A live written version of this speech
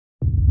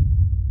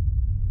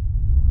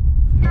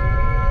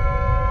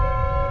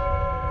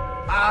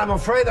I'm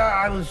afraid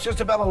I was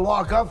just about to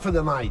lock up for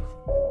the night.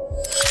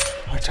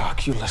 I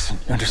talk, you listen.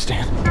 You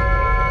understand?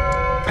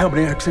 How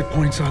many exit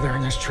points are there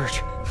in this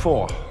church?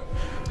 4.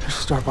 Let's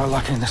start by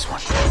locking this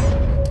one.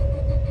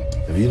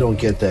 If you don't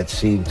get that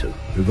seen to,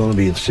 you're going to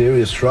be in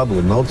serious trouble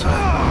in no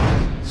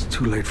time. It's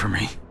too late for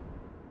me.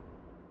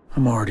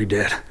 I'm already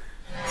dead.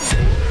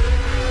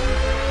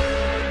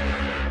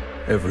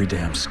 Every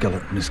damn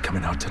skeleton is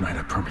coming out tonight,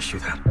 I promise you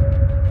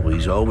that. Well,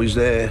 he's always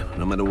there,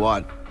 no matter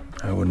what.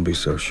 I wouldn't be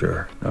so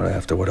sure, not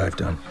after what I've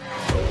done.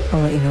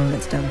 I'll let you know when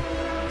it's done.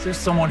 Is there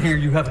someone here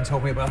you haven't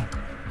told me about?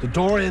 The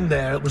door in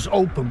there, it was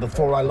open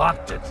before I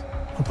locked it.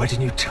 Why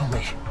didn't you tell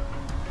me?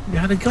 You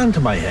had a gun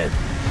to my head.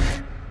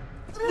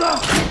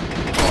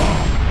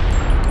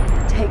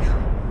 Take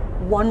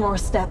one more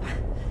step,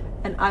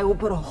 and I will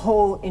put a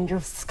hole in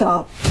your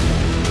skull.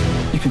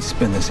 You can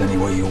spin this any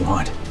way you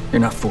want.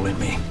 You're not fooling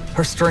me.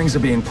 Her strings are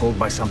being pulled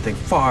by something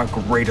far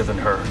greater than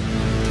her.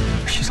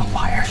 She's a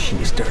liar. She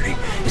is dirty.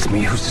 It's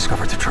me who's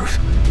discovered the truth.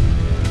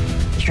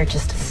 You're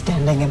just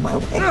standing in my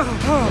way.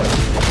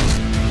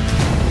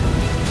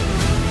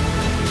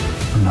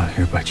 I'm not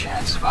here by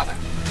chance, Father.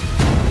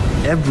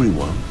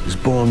 Everyone is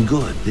born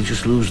good. They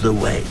just lose their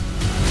way.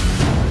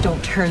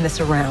 Don't turn this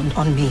around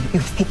on me. You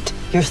picked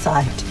your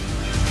side.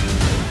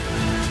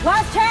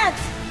 Last chance,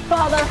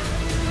 Father.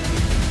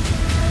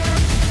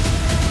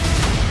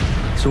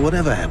 So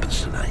whatever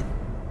happens tonight,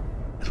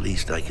 at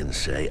least I can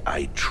say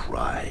I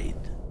tried.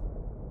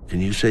 Can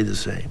you say the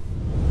same?